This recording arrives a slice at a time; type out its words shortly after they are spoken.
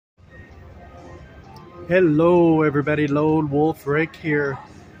Hello everybody, Lone Wolf Rick here,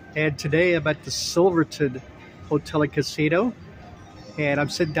 and today I'm at the Silverton Hotel and Casino, and I'm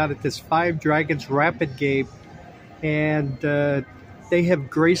sitting down at this Five Dragons Rapid game, and they have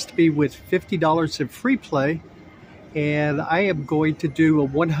graced me with $50 in free play, and I am going to do a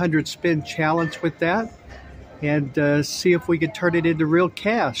 100 spin challenge with that and see if we can turn it into real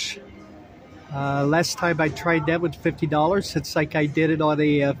cash. Last time I tried that with $50, it's like I did it on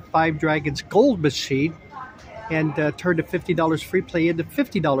a Five Dragons Gold machine and turned a $50 free play into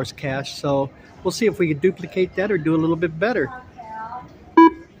 $50 cash. So we'll see if we can duplicate that or do a little bit better.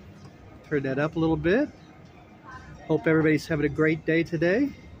 Turn that up a little bit. Hope everybody's having a great day today.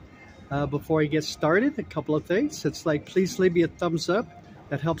 Before I get started, a couple of things. It's like, please leave me a thumbs up.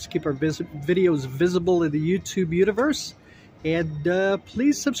 That helps keep our videos visible in the YouTube universe. And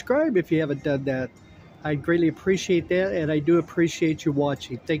please subscribe if you haven't done that. I greatly appreciate that, and I do appreciate you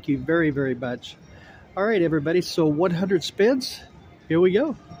watching. Thank you very, very much. All right, everybody, so 100 spins. Here we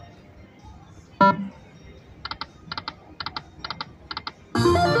go.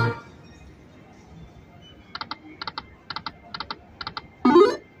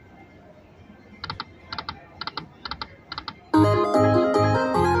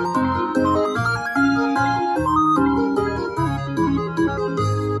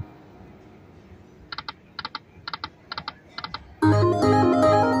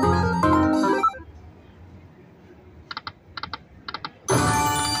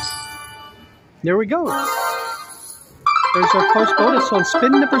 There we go. There's our first bonus on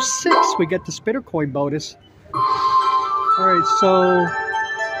spin number 6. We get the spinner coin bonus. All right, so,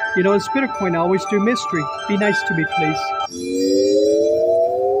 you know, in spinner coin, I always do mystery. Be nice to me, please.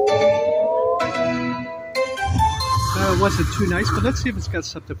 It wasn't too nice, but let's see if it's got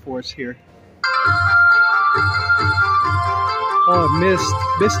something for us here. Oh,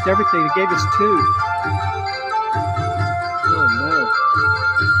 missed everything. It gave us 2. Oh, no.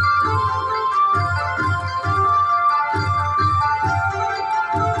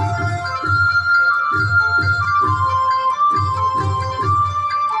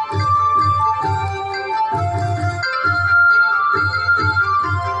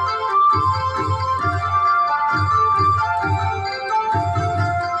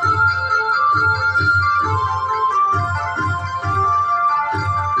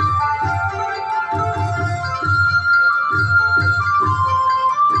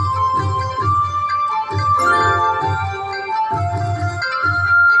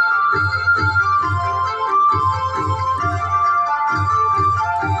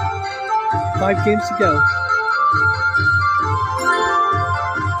 Five games to go.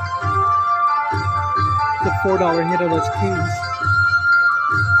 The $4 hit on those kings.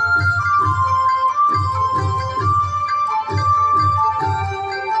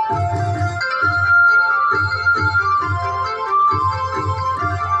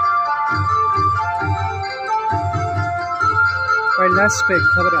 All right, last spin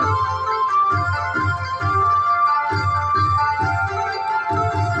coming up.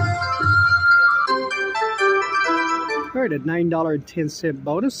 All right, a $9.10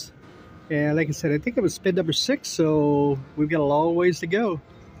 bonus. And like I said, I think it was spin number 6, so we've got a long ways to go.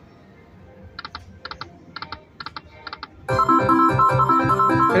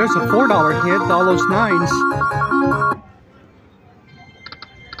 There's a $4 hit, all those 9s.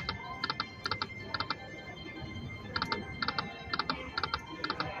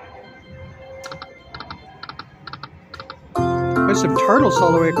 There's some turtles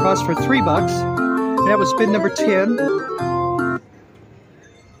all the way across for $3. That was spin number 10.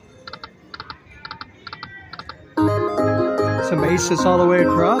 Some aces all the way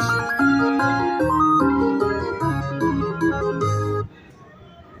across.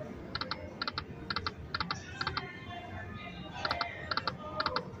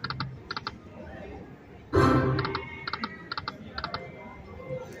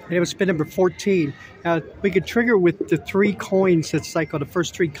 And it was spin number 14. Now, we could trigger with the 3 coins that's like on the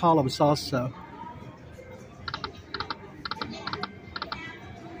first 3 columns also.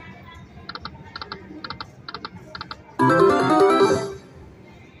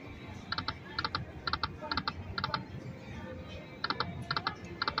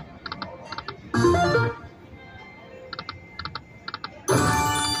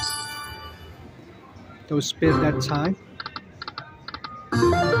 Those spin that time.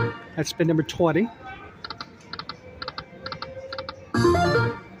 That's spin number 20.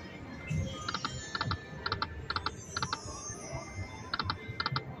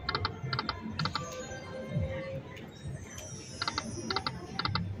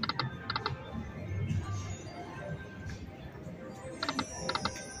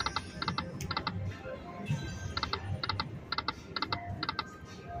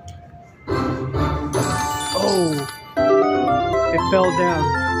 fell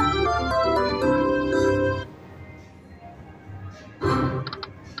down.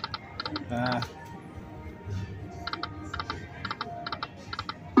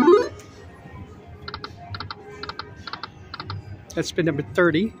 That's spin number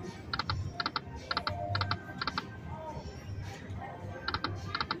 30.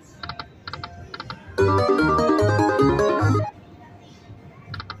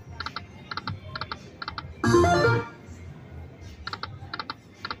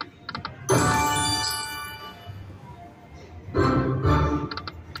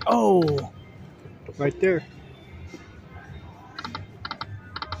 Oh, right there.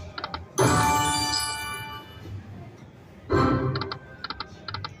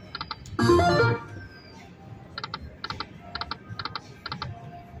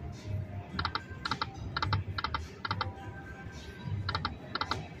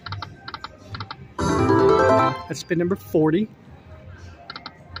 That's spin number 40.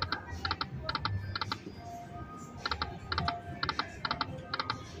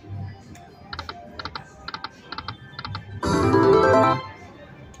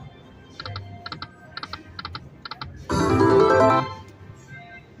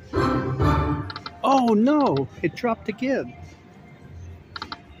 Oh no, it dropped again.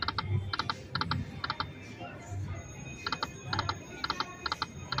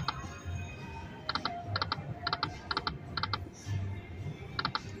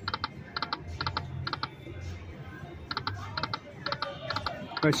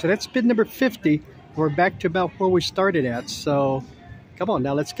 All right, so that's spin number 50. We're back to about where we started at. So come on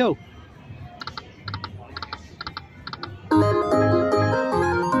now, let's go.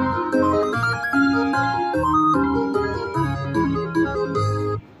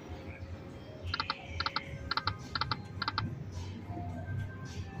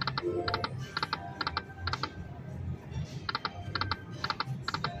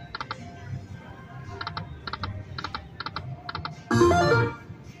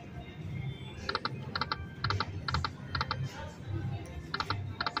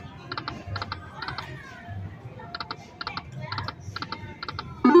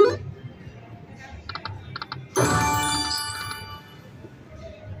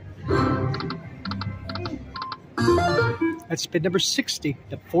 That's spin number 60.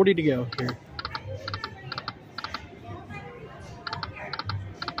 Got 40 to go here.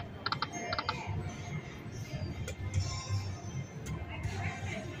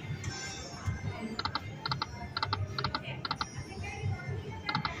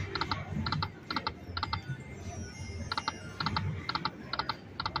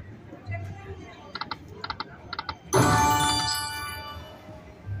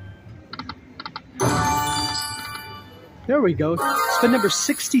 There we go. Spin number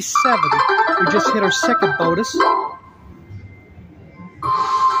 67. We just hit our second bonus.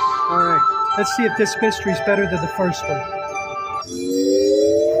 Alright, let's see if this mystery is better than the first one.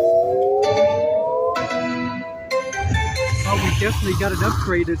 Oh, we definitely got an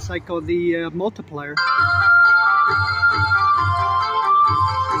upgrade. It's like on the multiplier.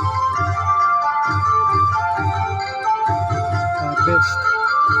 Missed.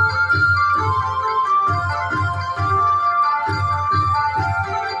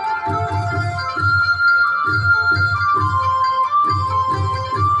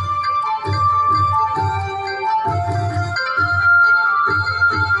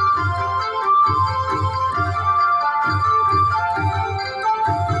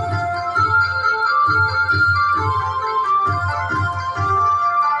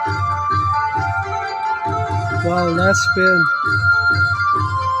 Wow, last spin.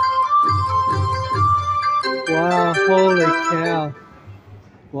 Wow, holy cow.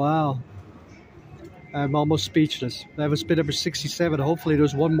 Wow. I'm almost speechless. That was spin number 67. Hopefully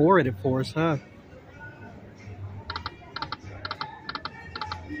there's one more in it for us, huh?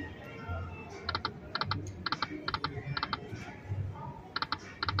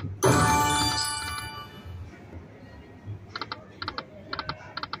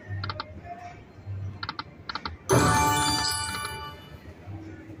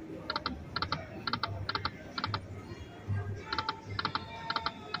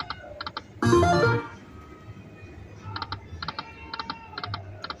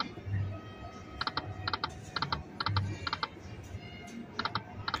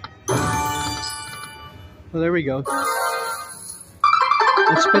 Well, there we go.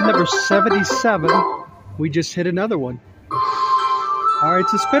 That's spin number 77. We just hit another one. All right,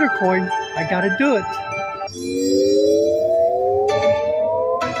 it's a spinner coin. I gotta do it.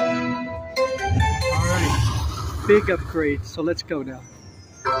 All right, big upgrade. So let's go now.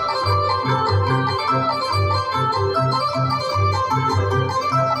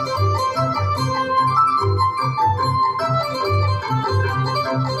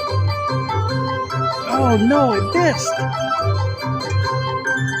 Oh no, it missed!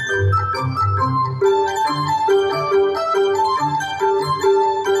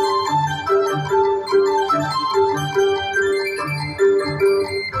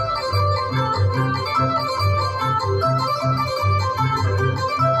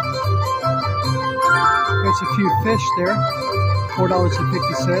 There's a few fish there,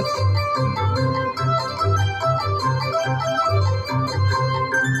 $4.50.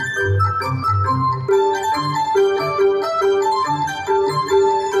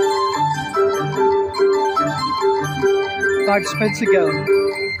 5 spins to go.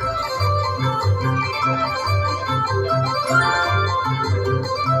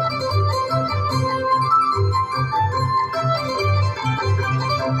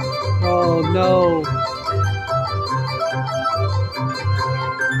 Oh no.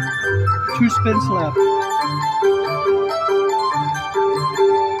 2 spins left.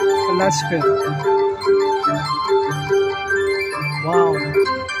 The last spin. Wow.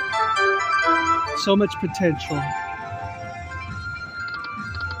 So much potential.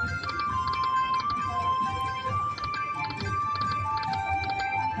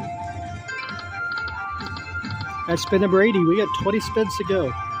 That's spin number 80. We got 20 spins to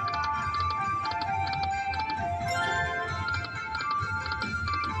go.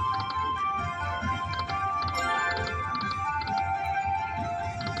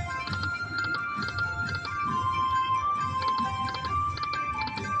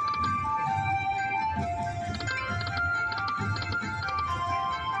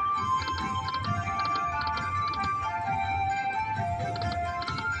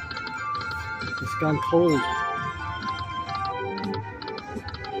 It's gone cold.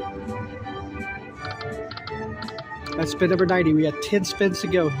 That's spin number 90. We got 10 spins to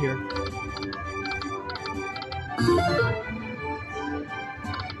go here.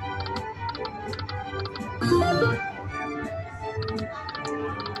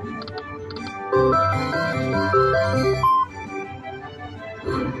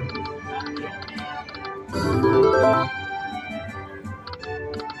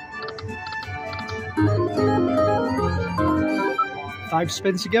 Five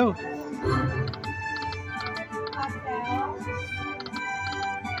spins to go.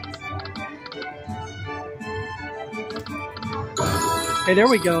 Okay, there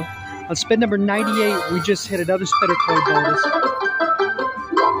we go. On spin number 98, we just hit another spinner coin bonus.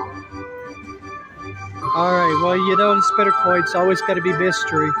 Alright, well, you know, the spinner coin's always got to be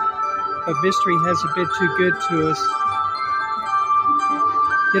mystery. But mystery hasn't been too good to us.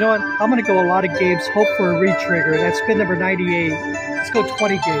 You know what? I'm going to go a lot of games, hope for a re-trigger. That's spin number 98. Let's go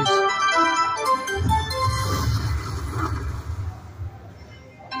 20 games.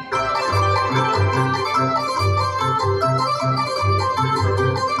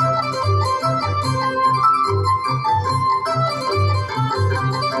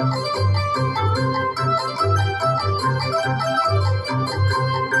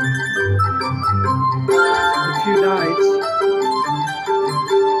 A few nights.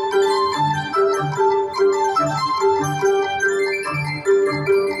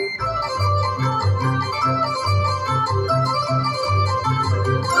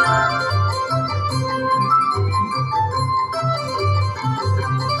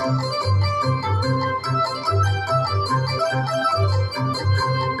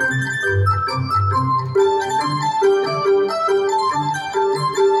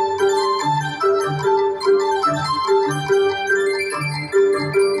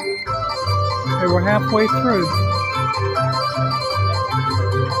 Okay, we're halfway through.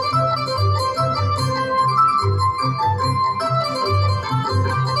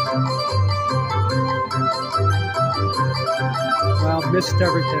 Wow, missed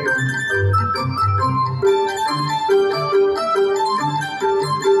everything.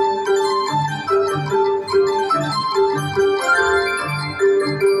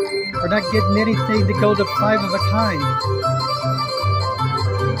 We're not getting anything to go to 5 of a kind.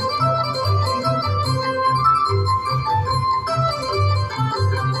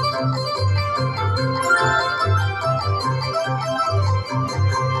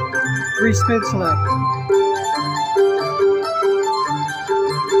 Three spins left.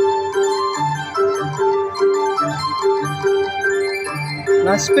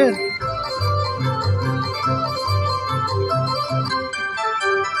 Last spin.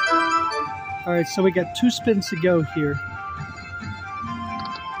 All right, so we got 2 spins to go here.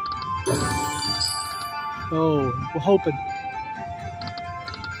 Oh, we're hoping.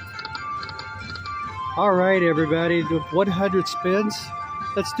 All right, everybody, with 100 spins,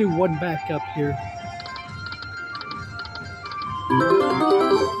 let's do one back up here.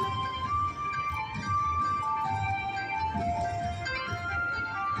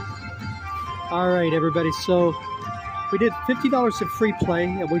 All right, everybody, so we did $50 in free play,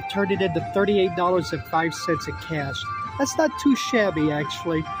 and we've turned it into $38.05 in cash. That's not too shabby,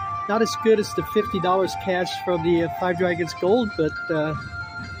 actually. Not as good as the $50 cash from the Five Dragons Gold, but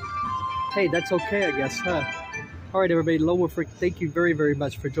hey, that's okay, I guess, huh? All right, everybody, Lone Wolf Rick, thank you very, very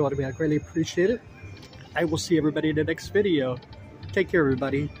much for joining me. I greatly appreciate it. I will see everybody in the next video. Take care,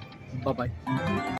 everybody. Bye-bye.